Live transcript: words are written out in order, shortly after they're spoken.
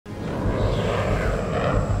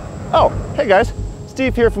Oh, hey guys,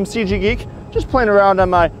 Steve here from CG Geek. Just playing around on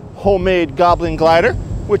my homemade Goblin glider,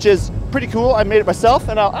 which is pretty cool. I made it myself,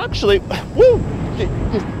 and I'll actually,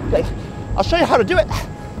 I'll show you how to do it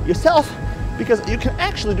yourself, because you can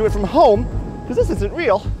actually do it from home, because this isn't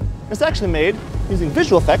real. It's actually made using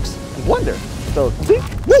visual effects and Blender. So, see?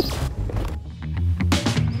 Woo!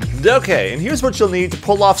 Okay, and here's what you'll need to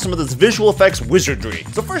pull off some of this visual effects wizardry.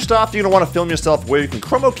 So first off, you're gonna wanna film yourself where you can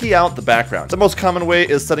chroma key out the background. The most common way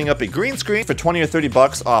is setting up a green screen for 20 or 30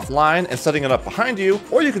 bucks offline and setting it up behind you,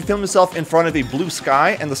 or you can film yourself in front of a blue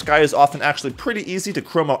sky, and the sky is often actually pretty easy to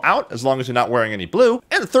chroma out as long as you're not wearing any blue.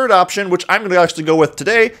 And the third option, which I'm gonna actually go with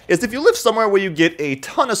today, is if you live somewhere where you get a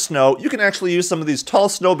ton of snow, you can actually use some of these tall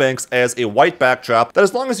snowbanks as a white backdrop that,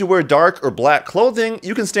 as long as you wear dark or black clothing,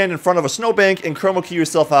 you can stand in front of a snowbank and chroma key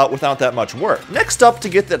yourself out without that much work. Next up, to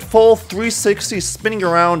get that full 360 spinning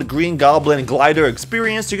around Green Goblin glider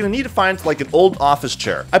experience, you're gonna need to find like an old office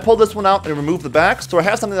chair. I pulled this one out and removed the back, so I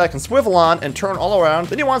have something that I can swivel on and turn all around.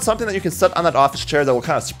 Then you want something that you can set on that office chair that will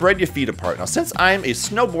kind of spread your feet apart. Now, since I'm a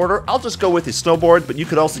snowboarder, I'll just go with a snowboard, but you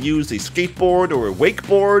could also use a skateboard or a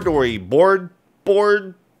wakeboard or a board.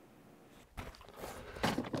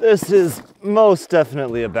 This is most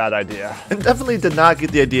definitely a bad idea. And definitely did not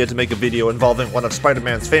get the idea to make a video involving one of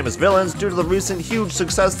Spider-Man's famous villains due to the recent huge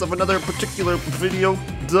success of another particular video.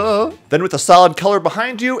 Duh. Then with a solid color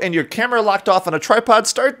behind you and your camera locked off on a tripod,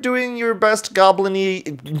 start doing your best goblin-y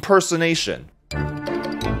impersonation.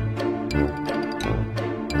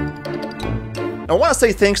 I want to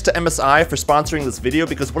say thanks to MSI for sponsoring this video,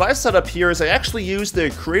 because what I set up here is I actually used their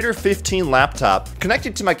Creator 15 laptop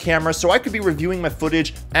connected to my camera so I could be reviewing my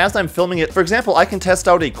footage as I'm filming it. For example, I can test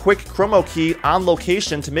out a quick chroma key on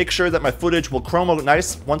location to make sure that my footage will chroma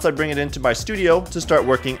nice once I bring it into my studio to start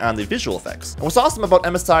working on the visual effects. And what's awesome about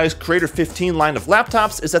MSI's Creator 15 line of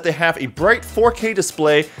laptops is that they have a bright 4K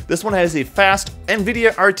display. This one has a fast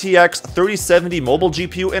NVIDIA RTX 3070 mobile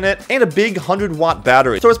GPU in it and a big 100-watt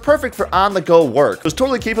battery. So it's perfect for on-the-go work. It was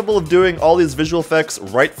totally capable of doing all these visual effects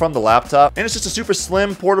right from the laptop, and it's just a super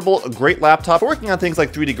slim, portable, great laptop for working on things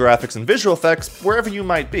like 3D graphics and visual effects wherever you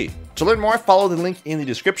might be. To learn more, follow the link in the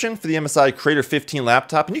description for the MSI Creator 15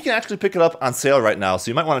 laptop, and you can actually pick it up on sale right now, so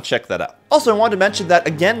you might want to check that out. Also, I wanted to mention that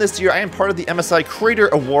again this year I am part of the MSI Creator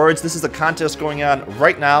Awards. This is a contest going on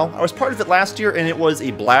right now. I was part of it last year and it was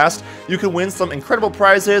a blast. You can win some incredible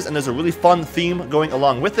prizes, and there's a really fun theme going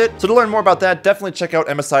along with it. So to learn more about that, definitely check out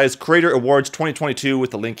MSI's Creator Awards 2022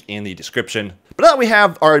 with the link in the description. But now that we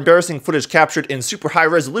have our embarrassing footage captured in super high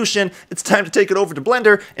resolution, it's time to take it over to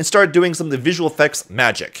Blender and start doing some of the visual effects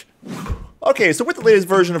magic. Okay, so with the latest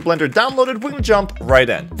version of Blender downloaded, we're gonna jump right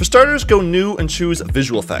in. For starters, go new and choose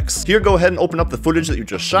visual effects. Here, go ahead and open up the footage that you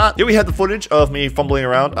just shot. Here we have the footage of me fumbling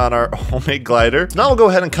around on our homemade glider. So now we'll go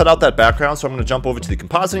ahead and cut out that background. So I'm gonna jump over to the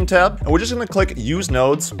compositing tab, and we're just gonna click use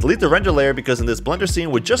nodes, delete the render layer, because in this Blender scene,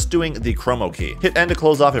 we're just doing the chroma key. Hit N to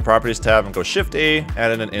close off your properties tab and go Shift A,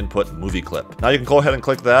 add in an input movie clip. Now you can go ahead and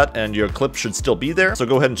click that and your clip should still be there. So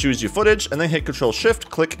go ahead and choose your footage and then hit Control Shift,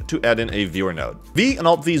 click to add in a viewer node. V and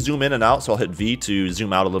Alt V zoom in and out. So I'll hit V to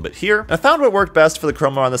zoom out a little bit here. And I found what worked best for the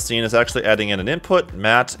chroma on the scene is actually adding in an input,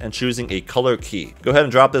 matte, and choosing a color key. Go ahead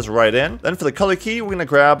and drop this right in. Then for the color key, we're gonna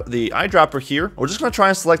grab the eyedropper here. We're just gonna try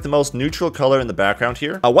and select the most neutral color in the background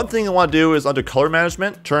here. One thing you wanna do is under color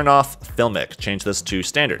management, turn off filmic, change this to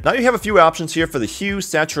standard. Now you have a few options here for the hue,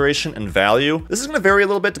 saturation, and value. This is gonna vary a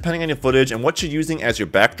little bit depending on your footage and what you're using as your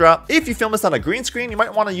backdrop. If you film this on a green screen, you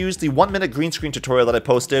might wanna use the 1-minute green screen tutorial that I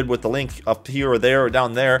posted with the link up here or there or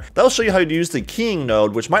down there. That'll show you how to use the keying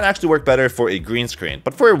node, which might actually work better for a green screen.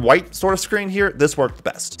 But for a white sort of screen here, this worked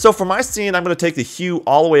best. So for my scene, I'm going to take the hue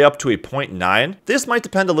all the way up to a 0.9. This might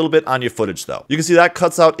depend a little bit on your footage though. You can see that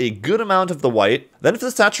cuts out a good amount of the white. Then for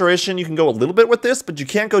the saturation, you can go a little bit with this, but you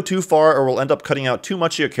can't go too far or we'll end up cutting out too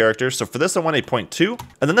much of your character. So for this, I want a 0.2.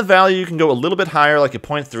 And then the value, you can go a little bit higher, like a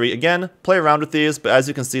 0.3. Again, play around with these, but as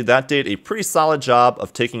you can see, that did a pretty solid job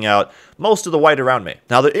of taking out most of the white around me.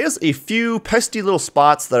 Now there is a few pesky little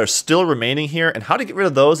spots that are still remaining here, and how to get rid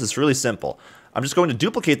of those is really simple. I'm just going to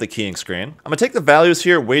duplicate the keying screen. I'm gonna take the values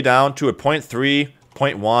here way down to a 0.3,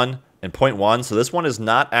 0.1, and 0.1, so this one is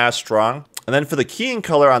not as strong. And then for the keying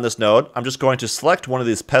color on this node, I'm just going to select one of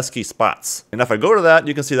these pesky spots. And if I go to that,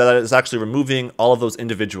 you can see that it's actually removing all of those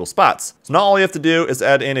individual spots. So now all you have to do is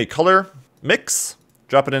add in a color mix,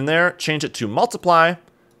 drop it in there, change it to multiply,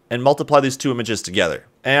 and multiply these two images together.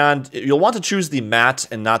 And you'll want to choose the matte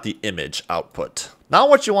and not the image output. Now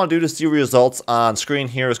what you want to do to see results on screen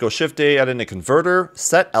here is go Shift A, add in a converter,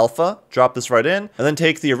 set alpha, drop this right in, and then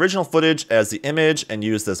take the original footage as the image and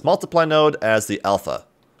use this multiply node as the alpha.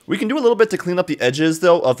 We can do a little bit to clean up the edges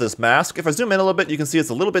though of this mask. If I zoom in a little bit, you can see it's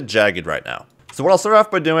a little bit jagged right now. So what I'll start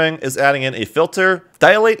off by doing is adding in a filter,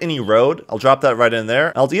 dilate and erode. I'll drop that right in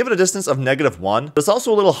there. I'll give it a distance of -1. But it's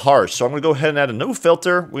also a little harsh, so I'm gonna go ahead and add a new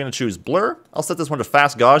filter. We're gonna choose blur. I'll set this one to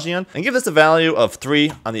fast Gaussian and give this a value of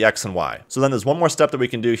 3 on the X and Y. So then there's one more step that we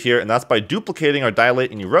can do here, and that's by duplicating our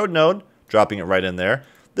dilate and erode node, dropping it right in there.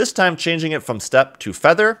 This time changing it from step to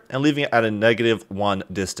feather and leaving it at a -1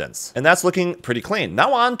 distance. And that's looking pretty clean.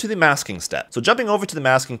 Now on to the masking step. So jumping over to the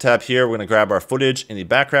masking tab here, we're gonna grab our footage in the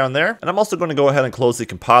background there. And I'm also gonna go ahead and close the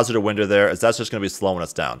compositor window there, as that's just gonna be slowing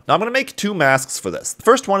us down. Now I'm gonna make 2 masks for this. The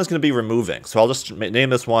first one is gonna be removing. So I'll just name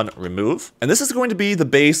this one remove. And this is going to be the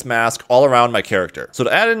base mask all around my character. So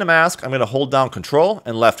to add in a mask, I'm gonna hold down Control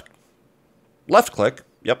and left click.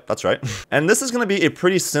 Yep, that's right. And this is going to be a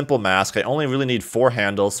pretty simple mask. I only really need 4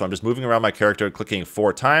 handles, so I'm just moving around my character, clicking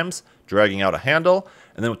 4 times, dragging out a handle.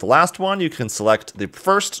 And then with the last one, you can select the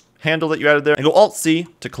first handle that you added there and go Alt-C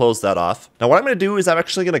to close that off. Now what I'm going to do is I'm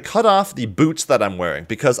actually going to cut off the boots that I'm wearing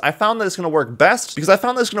because I found that it's going to work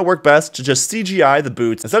best to just CGI the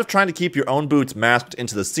boots instead of trying to keep your own boots masked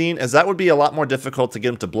into the scene, as that would be a lot more difficult to get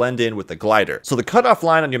them to blend in with the glider. So the cutoff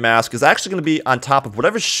line on your mask is actually going to be on top of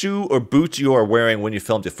whatever shoe or boot you are wearing when you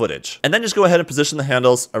filmed your footage. And then just go ahead and position the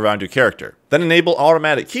handles around your character. Then enable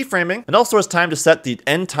automatic keyframing, and also it's time to set the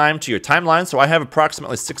end time to your timeline. So I have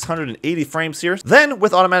approximately 680 frames here. Then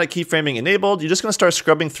with automatic keyframing enabled, you're just going to start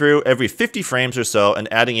scrubbing through every 50 frames or so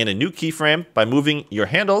and adding in a new keyframe by moving your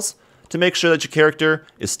handles to make sure that your character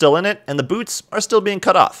is still in it and the boots are still being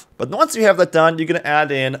cut off. But once you have that done, you're going to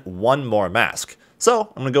add in one more mask.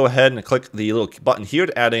 So I'm going to go ahead and click the little button here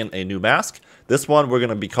to add in a new mask. This one we're going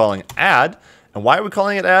to be calling add. And why are we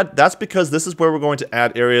calling it add? That's because this is where we're going to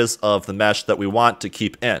add areas of the mesh that we want to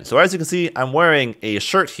keep in. So as you can see, I'm wearing a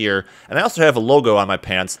shirt here, and I also have a logo on my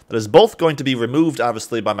pants that is both going to be removed,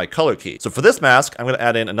 obviously, by my color key. So for this mask, I'm going to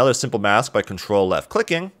add in another simple mask by Control left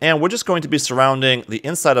clicking, and we're just going to be surrounding the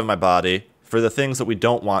inside of my body for the things that we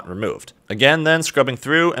don't want removed. Again, then scrubbing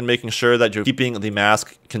through and making sure that you're keeping the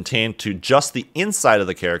mask contained to just the inside of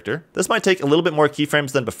the character. This might take a little bit more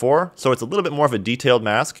keyframes than before, so it's a little bit more of a detailed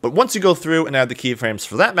mask. But once you go through and add the keyframes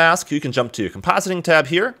for that mask, you can jump to your compositing tab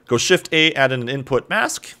here, go Shift A, add in an input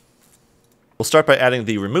mask. We'll start by adding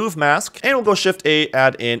the remove mask, and we'll go Shift A,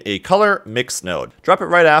 add in a color mix node. Drop it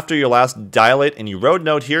right after your last dilate and erode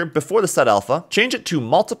node here before the set alpha. Change it to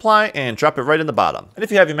multiply and drop it right in the bottom. And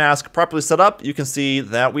if you have your mask properly set up, you can see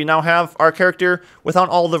that we now have our character without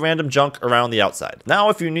all the random junk around the outside.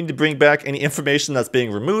 Now, if you need to bring back any information that's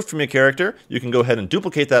being removed from your character, you can go ahead and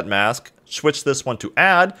duplicate that mask, switch this one to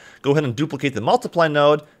add, go ahead and duplicate the multiply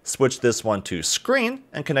node, switch this one to screen,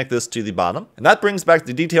 and connect this to the bottom. And that brings back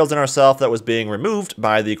the details in ourself that was being removed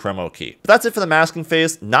by the chromo key. But that's it for the masking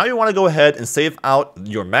phase. Now you want to go ahead and save out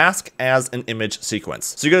your mask as an image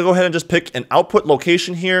sequence. So you're going to go ahead and just pick an output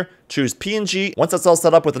location here, choose PNG. Once that's all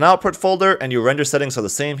set up with an output folder and your render settings are the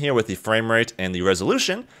same here with the frame rate and the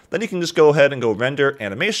resolution, then you can just go ahead and go render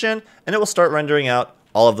animation, and it will start rendering out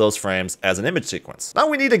all of those frames as an image sequence. Now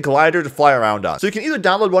we need a glider to fly around on. So you can either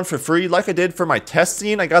download one for free, like I did for my test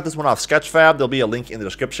scene. I got this one off Sketchfab. There'll be a link in the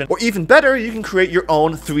description. Or even better, you can create your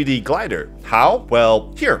own 3D glider. How?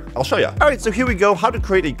 Well, here, I'll show you. All right, so here we go. How to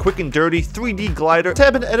create a quick and dirty 3D glider.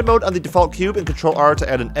 Tab into edit mode on the default cube and Control R to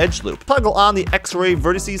add an edge loop. Toggle on the X-ray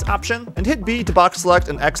vertices option and hit B to box select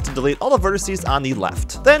and X to delete all the vertices on the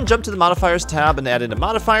left. Then jump to the modifiers tab and add in a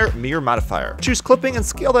modifier, mirror modifier. Choose clipping and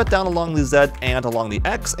scale that down along the Z and along the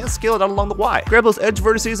X, and scale it out along the Y. Grab those edge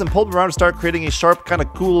vertices and pull them around to start creating a sharp, kind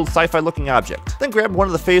of cool sci-fi looking object. Then grab one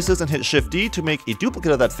of the faces and hit Shift D to make a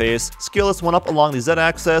duplicate of that face. Scale this one up along the Z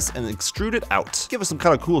axis and extrude it out. Give us some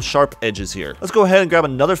kind of cool sharp edges here. Let's go ahead and grab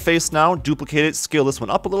another face now, duplicate it, scale this one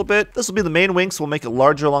up a little bit. This will be the main wing, so we'll make it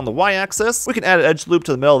larger along the Y axis. We can add an edge loop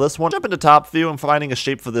to the middle of this one. Jump into top view and finding a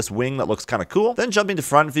shape for this wing that looks kind of cool. Then jump into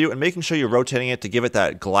front view and making sure you're rotating it to give it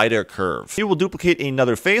that glider curve. Here we'll duplicate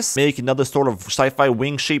another face, make another sort of sci-fi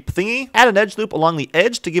wing shape thingy. Add an edge loop along the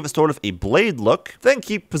edge to give it sort of a blade look. Then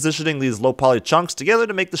keep positioning these low poly chunks together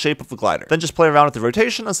to make the shape of the glider. Then just play around with the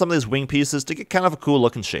rotation on some of these wing pieces to get kind of a cool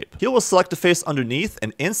looking shape. Here we'll select a face underneath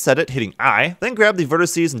and inset it, hitting I. Then grab the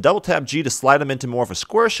vertices and double tap G to slide them into more of a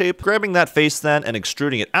square shape, grabbing that face then and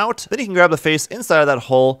extruding it out. Then you can grab the face inside of that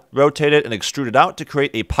hole, rotate it and extrude it out to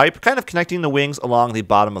create a pipe kind of connecting the wings along the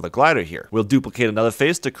bottom of the glider here. We'll duplicate another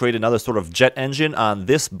face to create another sort of jet engine on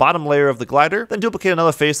this bottom layer of the glider. Then duplicate duplicate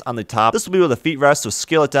another face on the top. This will be where the feet rest, so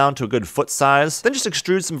scale it down to a good foot size. Then just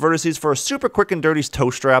extrude some vertices for a super quick and dirty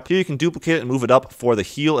toe strap. Here you can duplicate it and move it up for the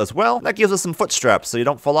heel as well. That gives us some foot straps so you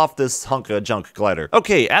don't fall off this hunk of junk glider.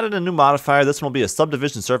 Okay, added a new modifier. This one will be a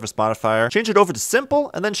subdivision surface modifier. Change it over to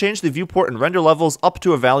simple and then change the viewport and render levels up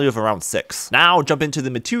to a value of around 6. Now jump into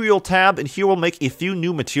the material tab, and here we'll make a few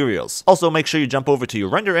new materials. Also make sure you jump over to your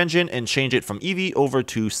render engine and change it from Eevee over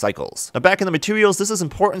to cycles. Now back in the materials, this is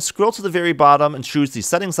important. Scroll to the very bottom and choose the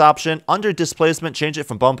settings option. Under displacement, change it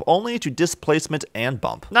from bump only to displacement and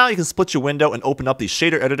bump. Now you can split your window and open up the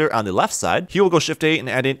shader editor on the left side. Here we'll go Shift A and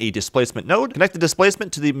add in a displacement node. Connect the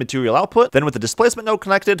displacement to the material output. Then with the displacement node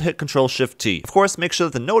connected, hit Ctrl Shift T. Of course, make sure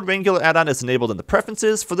that the node Angular add-on is enabled in the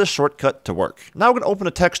preferences for this shortcut to work. Now we're going to open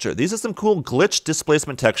a texture. These are some cool glitch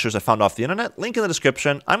displacement textures I found off the internet. Link in the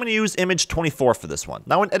description. I'm going to use image 24 for this one.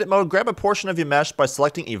 Now in edit mode, grab a portion of your mesh by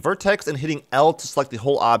selecting a vertex and hitting L to select the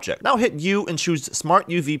whole object. Now hit U and choose Smart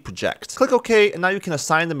UV Project. Click OK, and now you can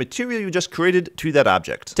assign the material you just created to that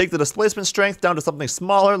object. Take the displacement strength down to something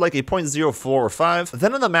smaller like a 0.04 or 5.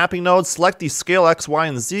 Then in the mapping node, select the scale X, Y,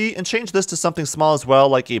 and Z and change this to something small as well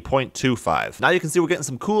like a 0.25. Now you can see we're getting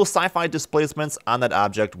some cool sci-fi displacements on that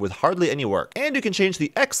object with hardly any work. And you can change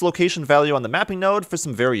the X location value on the mapping node for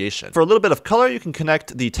some variation. For a little bit of color, you can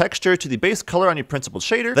connect the texture to the base color on your principal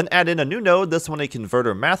shader, then add in a new node, this one a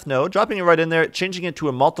converter math node, dropping it right in there, changing it to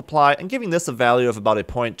a multiply, and giving this a value of about a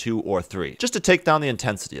 0.2 or 3, just to take down the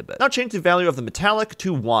intensity a bit. Now change the value of the metallic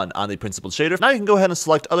to 1 on the principal shader. Now you can go ahead and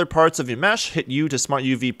select other parts of your mesh, hit U to Smart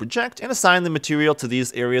UV Project, and assign the material to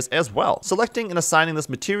these areas as well. Selecting and assigning this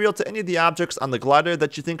material to any of the objects on the glider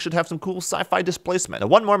that you think should have some cool sci-fi displacement. Now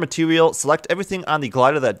one more material, select everything on the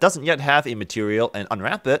glider that doesn't yet have a material and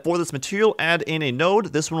unwrap it. For this material, add in a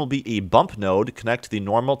node. This one will be a bump node. Connect the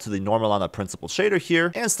normal to the normal on the principal shader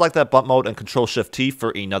here, and select that bump mode and Ctrl Shift T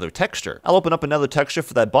for another texture. I'll open up another texture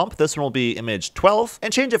for that bump. This one will be image 12,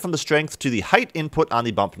 and change it from the strength to the height input on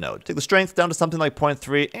the bump node. Take the strength down to something like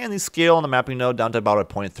 0.3, and the scale on the mapping node down to about a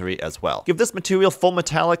 0.3 as well. Give this material full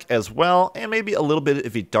metallic as well, and maybe a little bit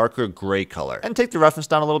of a darker gray color. And take the roughness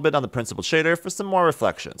down a little bit on the principal shader for some more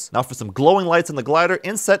reflections. Now for some glowing lights on the glider,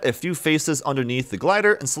 inset a few faces underneath the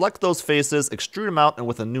glider and select those faces, extrude them out, and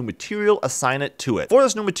with a new material, assign it to it. For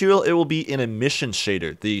this new material, it will be an emission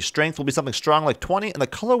shader. The strength will be something strong like 20, and the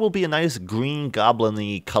color will be a nice green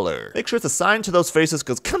goblin-y color. Make sure it's assigned to those faces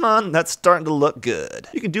because come on, that's starting to look good.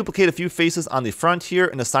 You can duplicate a few faces on the front here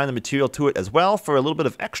and assign the material to it as well for a little bit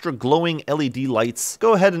of extra glowing LED lights.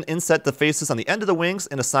 Go ahead and inset the faces on the end of the wings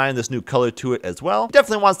and assign this new color to it as well.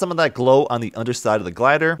 Definitely want some of that glow on the underside of the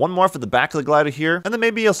glider. One more for the back of the glider here, and then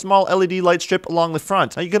maybe a small LED light strip along the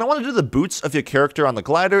front. Now you're going to want to do the boots of your character on the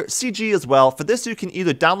glider, CG as well. For this, you can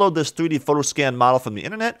either download this 3D photo scan model from the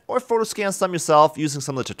internet or photo scan some yourself using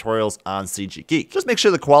some of the tutorials on CG Geek. Just make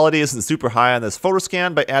sure the quality isn't super high on this photo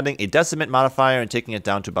scan by adding a decimate modifier and taking it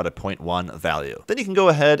down to about a 0.1 value. Then you can go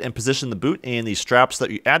ahead and position the boot and the straps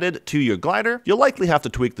that you added to your glider. You'll likely have to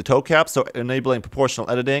tweak the toe cap, so enabling proportional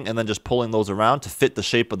editing and then just pulling those around to fit the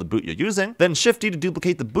shape of the boot you're using. Then Shift D to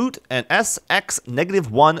duplicate the boot and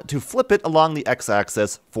SX-1 to flip it along the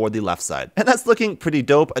X-axis for the left side. And that's looking pretty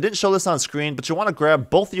dope. I didn't show this on screen, but you want to grab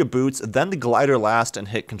both of your boots, then the glider last, and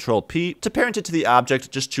hit Control P to parent it to the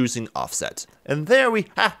object, just choosing offset. And there we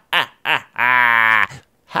have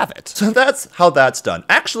it. So that's how that's done.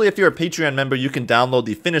 Actually, if you're a Patreon member, you can download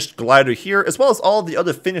the finished glider here, as well as all the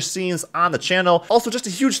other finished scenes on the channel. Also, just a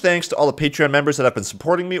huge thanks to all the Patreon members that have been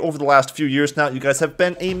supporting me over the last few years now. You guys have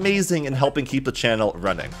been amazing in helping keep the channel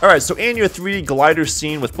running. All right, so in your 3D glider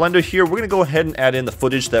scene with Blender here, we're gonna go ahead and add in the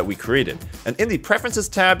footage that we created. And in the Preferences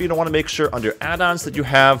tab, you're gonna wanna make sure under Add-ons that you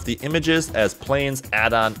have the Images as Planes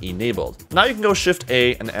add-on enabled. Now you can go Shift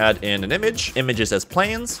A and add in an image, Images as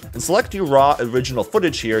Planes, and select your raw original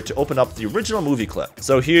footage here to open up the original movie clip.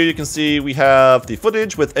 So here you can see we have the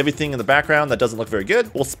footage with everything in the background that doesn't look very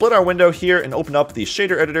good. We'll split our window here and open up the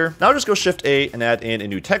shader editor. Now just go Shift A and add in a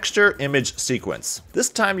new texture, image sequence. This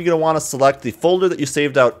time you're gonna wanna select the folder that you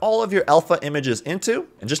saved out all of your alpha images into,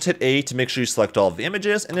 and just hit A to make sure you select all of the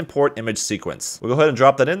images and import image sequence. We'll go ahead and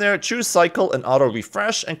drop that in there, choose cycle and auto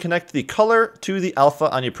refresh, and connect the color to the alpha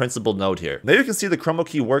on your principal node here. Now you can see the chroma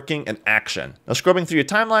key working in action. Now scrubbing through your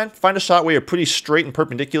timeline, find a shot where you're pretty straight and perpendicular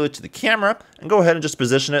perpendicular to the camera and go ahead and just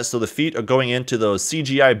position it so the feet are going into those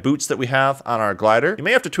CGI boots that we have on our glider. You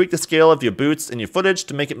may have to tweak the scale of your boots in your footage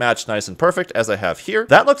to make it match nice and perfect, as I have here.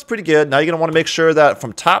 That looks pretty good. Now you're going to want to make sure that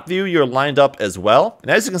from top view you're lined up as well.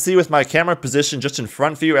 And as you can see with my camera positioned just in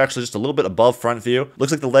front view, actually just a little bit above front view,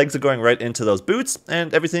 looks like the legs are going right into those boots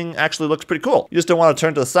and everything actually looks pretty cool. You just don't want to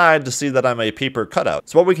turn to the side to see that I'm a paper cutout.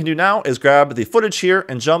 So what we can do now is grab the footage here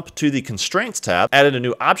and jump to the constraints tab, add in a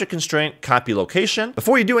new object constraint, copy location.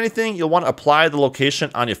 Before you do anything, you'll want to apply the location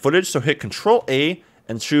on your footage. So hit Control A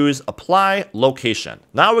and choose apply location.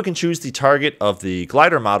 Now we can choose the target of the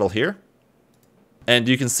glider model here. And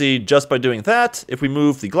you can see just by doing that, if we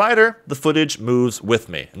move the glider, the footage moves with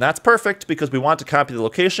me. And that's perfect because we want to copy the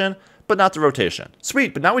location, but not the rotation.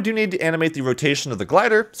 Sweet, but now we do need to animate the rotation of the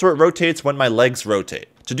glider so it rotates when my legs rotate.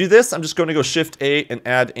 To do this, I'm just going to go Shift A and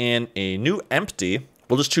add in a new empty.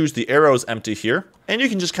 We'll just choose the arrows empty here. And you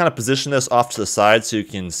can just kind of position this off to the side so you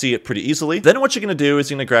can see it pretty easily. Then what you're going to do is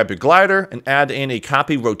you're going to grab your glider and add in a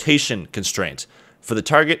copy rotation constraint. For the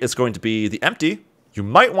target, it's going to be the empty. You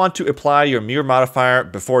might want to apply your mirror modifier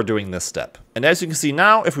before doing this step. And as you can see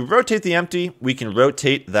now, if we rotate the empty, we can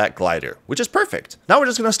rotate that glider, which is perfect. Now we're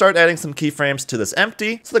just going to start adding some keyframes to this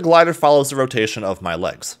empty so the glider follows the rotation of my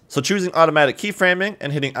legs. So choosing automatic keyframing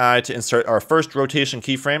and hitting I to insert our first rotation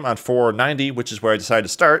keyframe on 490, which is where I decided to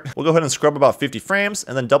start. We'll go ahead and scrub about 50 frames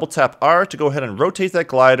and then double tap R to go ahead and rotate that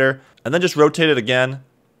glider and then just rotate it again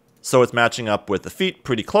so it's matching up with the feet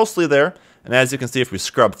pretty closely there. And as you can see, if we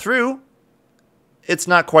scrub through, it's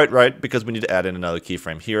not quite right because we need to add in another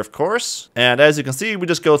keyframe here, of course. And as you can see, we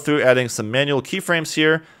just go through adding some manual keyframes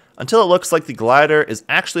here until it looks like the glider is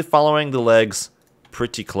actually following the legs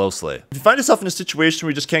pretty closely. If you find yourself in a situation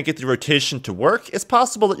where you just can't get the rotation to work, it's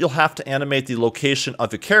possible that you'll have to animate the location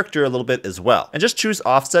of your character a little bit as well. And just choose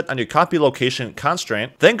offset on your copy location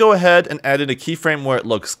constraint. Then go ahead and add in a keyframe where it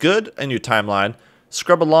looks good in your timeline.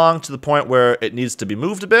 Scrub along to the point where it needs to be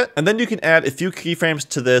moved a bit, and then you can add a few keyframes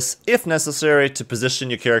to this if necessary to position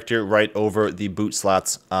your character right over the boot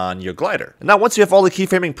slots on your glider. And now once you have all the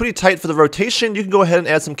keyframing pretty tight for the rotation, you can go ahead and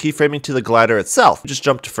add some keyframing to the glider itself. Just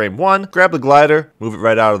jump to frame 1, grab the glider, move it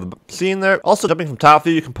right out of the scene there. Also jumping from top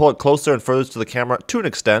view, you can pull it closer and further to the camera to an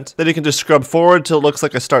extent. Then you can just scrub forward till it looks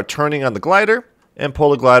like I start turning on the glider and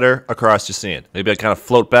pull the glider across your scene. Maybe I kind of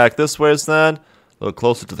float back this way then. A little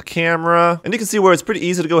closer to the camera. And you can see where it's pretty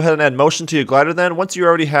easy to go ahead and add motion to your glider then once you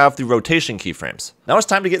already have the rotation keyframes. Now it's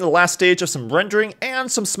time to get to the last stage of some rendering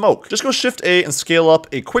and some smoke. Just go Shift A and scale up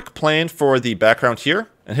a quick plane for the background here.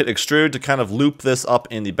 And hit extrude to kind of loop this up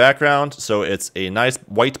in the background so it's a nice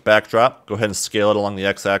white backdrop. Go ahead and scale it along the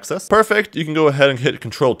x-axis. Perfect. You can go ahead and hit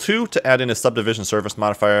Control 2 to add in a subdivision surface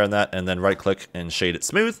modifier on that and then right click and shade it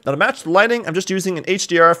smooth. Now to match the lighting, I'm just using an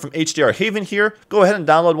HDR from HDR Haven here. Go ahead and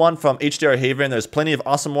download one from HDR Haven. There's plenty of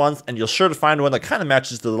awesome ones and you'll sure to find one that kind of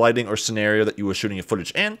matches the lighting or scenario that you were shooting your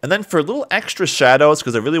footage in. And then for a little extra shadows,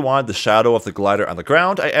 because I really wanted the shadow of the glider on the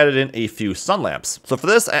ground, I added in a few sun lamps. So for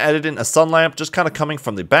this, I added in a sun lamp just kind of coming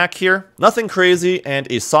from the back here. Nothing crazy and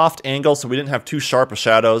a soft angle so we didn't have too sharp of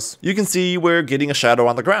shadows. You can see we're getting a shadow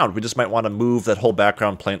on the ground. We just might want to move that whole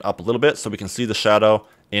background plane up a little bit so we can see the shadow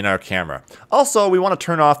in our camera. Also, we want to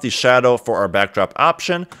turn off the shadow for our backdrop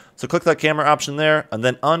option. So click that camera option there, and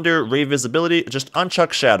then under Ray Visibility, just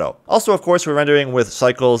uncheck Shadow. Also, of course, we're rendering with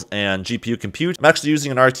cycles and GPU compute. I'm actually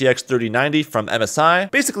using an RTX 3090 from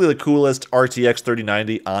MSI, basically the coolest RTX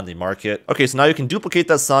 3090 on the market. Okay, so now you can duplicate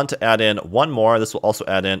that sun to add in one more. This will also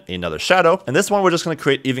add in another shadow. And this one, we're just going to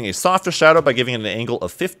create even a softer shadow by giving it an angle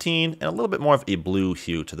of 15 and a little bit more of a blue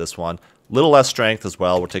hue to this one. Little less strength as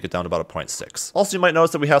well. We'll take it down to about a 0.6. Also, you might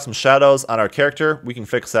notice that we have some shadows on our character. We can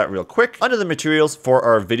fix that real quick. Under the materials for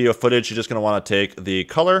our video footage, you're just going to want to take the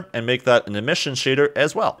color and make that an emission shader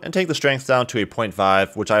as well. And take the strength down to a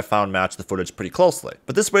 0.5, which I found matched the footage pretty closely.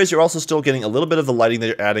 But this way, you're also still getting a little bit of the lighting that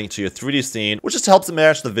you're adding to your 3D scene, which just helps to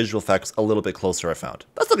match the visual effects a little bit closer, I found.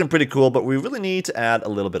 That's looking pretty cool, but we really need to add a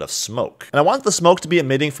little bit of smoke. And I want the smoke to be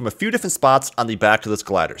emitting from a few different spots on the back of this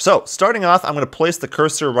glider. So starting off, I'm going to place the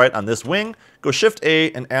cursor right on this wing. Go Shift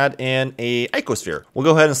A and add in a icosphere. We'll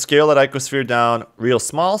go ahead and scale that icosphere down real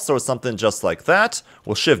small so it's something just like that.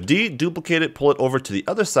 We'll Shift D, duplicate it, pull it over to the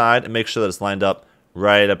other side and make sure that it's lined up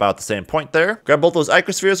right about the same point there. Grab both those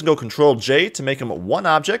icospheres and go Control J to make them one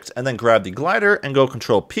object, and then grab the glider and go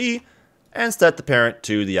Control P and set the parent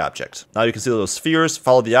to the object. Now you can see those spheres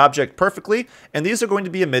follow the object perfectly, and these are going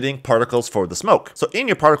to be emitting particles for the smoke. So in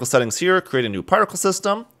your particle settings here, create a new particle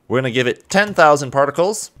system. We're going to give it 10,000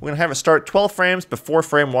 particles. We're going to have it start 12 frames before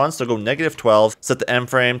frame 1, so go -12. Set the M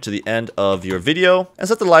frame to the end of your video, and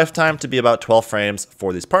set the lifetime to be about 12 frames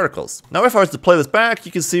for these particles. Now, if I was to play this back,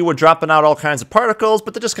 you can see we're dropping out all kinds of particles,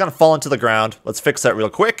 but they're just kind of falling to the ground. Let's fix that real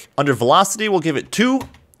quick. Under velocity, we'll give it 2.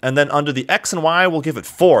 And then under the X and Y, we'll give it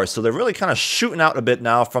 4. So they're really kind of shooting out a bit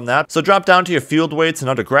now from that. So drop down to your field weights, and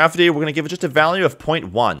under gravity, we're going to give it just a value of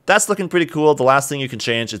 0.1. That's looking pretty cool. The last thing you can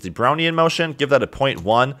change is the Brownian motion. Give that a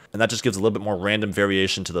 0.1, and that just gives a little bit more random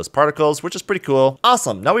variation to those particles, which is pretty cool.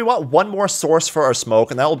 Awesome. Now we want one more source for our smoke,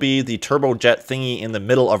 and that will be the turbojet thingy in the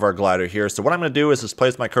middle of our glider here. So what I'm going to do is just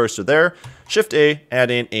place my cursor there, Shift A, add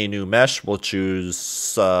in a new mesh. We'll choose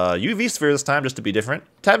UV sphere this time, just to be different.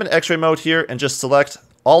 Tab in X-ray mode here, and just select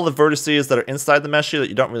all the vertices that are inside the mesh here that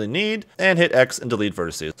you don't really need, and hit X and delete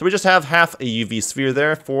vertices. So we just have half a UV sphere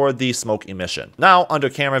there for the smoke emission. Now, under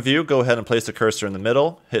camera view, go ahead and place the cursor in the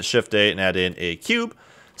middle, hit Shift A and add in a cube.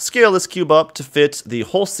 Scale this cube up to fit the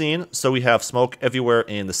whole scene, so we have smoke everywhere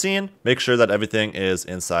in the scene. Make sure that everything is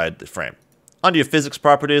inside the frame. Under your physics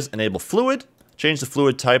properties, enable fluid. Change the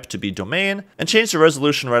fluid type to be domain, and change the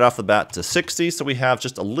resolution right off the bat to 60, so we have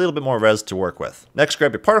just a little bit more res to work with. Next,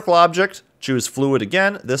 grab your particle object, choose fluid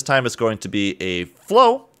again. This time it's going to be a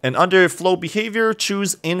flow, and under flow behavior,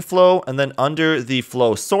 choose inflow, and then under the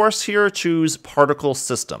flow source here, choose particle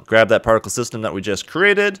system. Grab that particle system that we just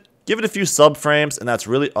created, give it a few subframes, and that's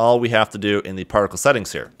really all we have to do in the particle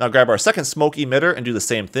settings here. Now grab our second smoke emitter and do the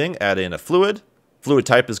same thing, add in a fluid. Fluid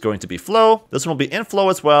type is going to be flow. This one will be inflow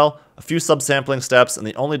as well. A few subsampling steps, and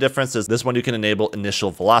the only difference is this one you can enable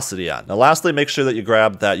initial velocity on. Now lastly, make sure that you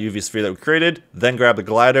grab that UV sphere that we created, then grab the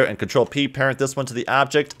glider and Control P, parent this one to the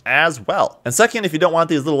object as well. And second, if you don't want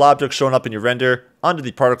these little objects showing up in your render, under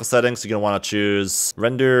the particle settings, you're going to want to choose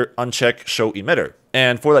render uncheck show emitter.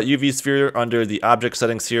 And for that UV sphere under the object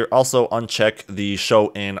settings here, also uncheck the show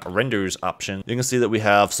in renders option. You can see that we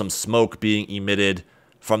have some smoke being emitted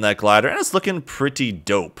from that glider, and it's looking pretty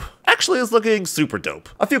dope. Actually, it's looking super dope.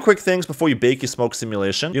 A few quick things before you bake your smoke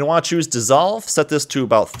simulation. You're gonna want to choose dissolve, set this to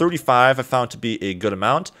about 35, I found to be a good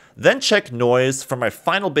amount. Then check noise. For my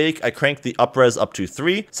final bake, I cranked the upres up to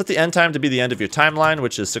 3. Set the end time to be the end of your timeline,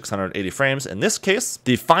 which is 680 frames in this case.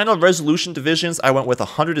 The final resolution divisions, I went with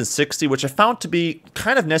 160, which I found to be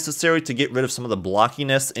kind of necessary to get rid of some of the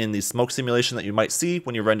blockiness in the smoke simulation that you might see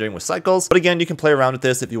when you're rendering with cycles. But again, you can play around with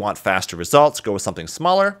this if you want faster results, go with something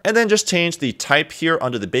smaller. And then just change the type here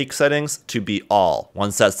under the bake settings to be all.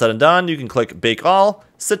 Once that's said and done, you can click bake all,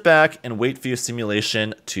 sit back, and wait for your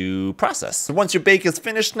simulation to process. So once your bake is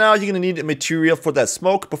finished now, you're gonna need a material for that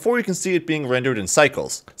smoke before you can see it being rendered in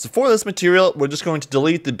cycles. So for this material, we're just going to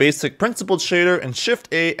delete the basic principled shader and Shift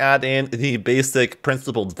A, add in the basic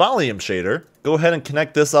principled volume shader. Go ahead and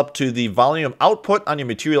connect this up to the volume output on your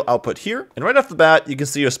material output here. And right off the bat, you can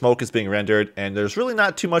see your smoke is being rendered, and there's really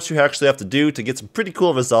not too much you actually have to do to get some pretty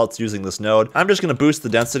cool results using this node. I'm just gonna boost the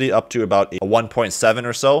density up to about a 1.7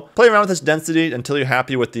 or so. Play around with this density until you're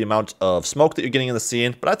happy with the amount of smoke that you're getting in the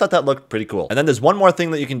scene, but I thought that looked pretty cool. And then there's one more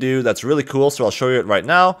thing that you can do that's really cool, so I'll show you it right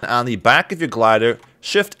now. On the back of your glider,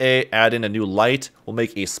 Shift A, add in a new light. We'll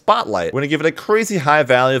make a spotlight. We're gonna give it a crazy high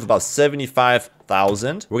value of about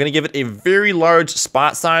 75,000. We're gonna give it a very large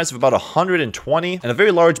spot size of about 120, and a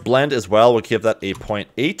very large blend as well. We'll give that a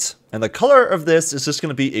 0.8. And the color of this is just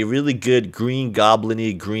going to be a really good green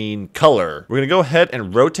goblin-y green color. We're going to go ahead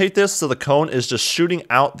and rotate this so the cone is just shooting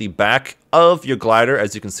out the back of your glider,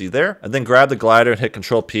 as you can see there. And then grab the glider and hit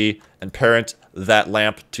Control P and parent that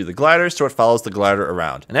lamp to the glider so it follows the glider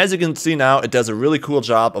around. And as you can see now, it does a really cool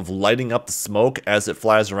job of lighting up the smoke as it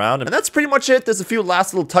flies around. And that's pretty much it. There's a few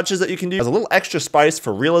last little touches that you can do. There's a little extra spice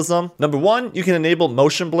for realism. Number one, you can enable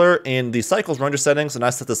motion blur in the cycles render settings, and I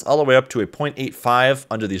set this all the way up to a 0.85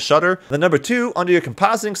 under the shutter. Then number two, under your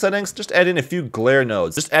compositing settings, just add in a few glare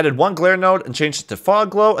nodes. Just added one glare node and changed it to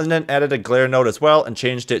fog glow, and then added a glare node as well and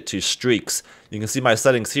changed it to streaks. You can see my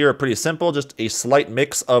settings here are pretty simple, just a slight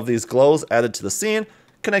mix of these glows added to the scene,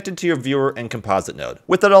 connected to your viewer and composite node.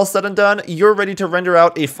 With that all said and done, you're ready to render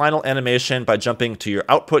out a final animation by jumping to your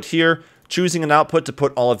output here, choosing an output to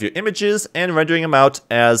put all of your images, and rendering them out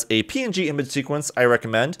as a PNG image sequence, I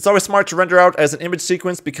recommend. It's always smart to render out as an image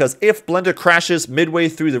sequence because if Blender crashes midway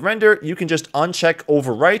through the render, you can just uncheck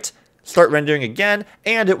overwrite, start rendering again,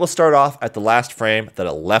 and it will start off at the last frame that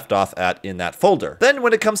it left off at in that folder. Then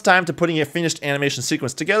when it comes time to putting your finished animation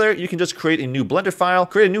sequence together, you can just create a new Blender file,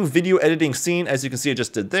 create a new video editing scene, as you can see I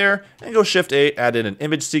just did there, and go Shift A, add in an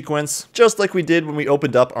image sequence, just like we did when we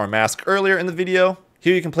opened up our mask earlier in the video.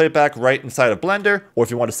 Here you can play it back right inside of Blender, or if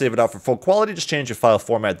you want to save it out for full quality, just change your file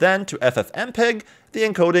format then to FFmpeg, the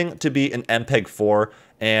encoding to be an MPEG-4,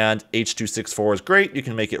 and H.264 is great. You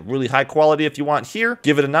can make it really high quality if you want here.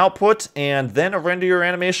 Give it an output, and then render your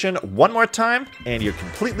animation one more time, and you're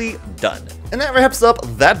completely done. And that wraps up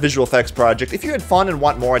that visual effects project. If you had fun and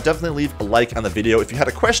want more, definitely leave a like on the video. If you had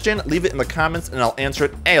a question, leave it in the comments, and I'll answer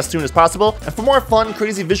it as soon as possible. And for more fun,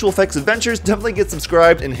 crazy visual effects adventures, definitely get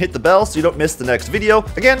subscribed and hit the bell so you don't miss the next video.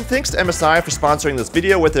 Again, thanks to MSI for sponsoring this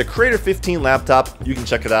video with their Creator 15 laptop. You can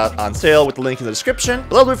check it out on sale with the link in the description. But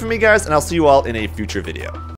that'll do it for me, guys, and I'll see you all in a future video.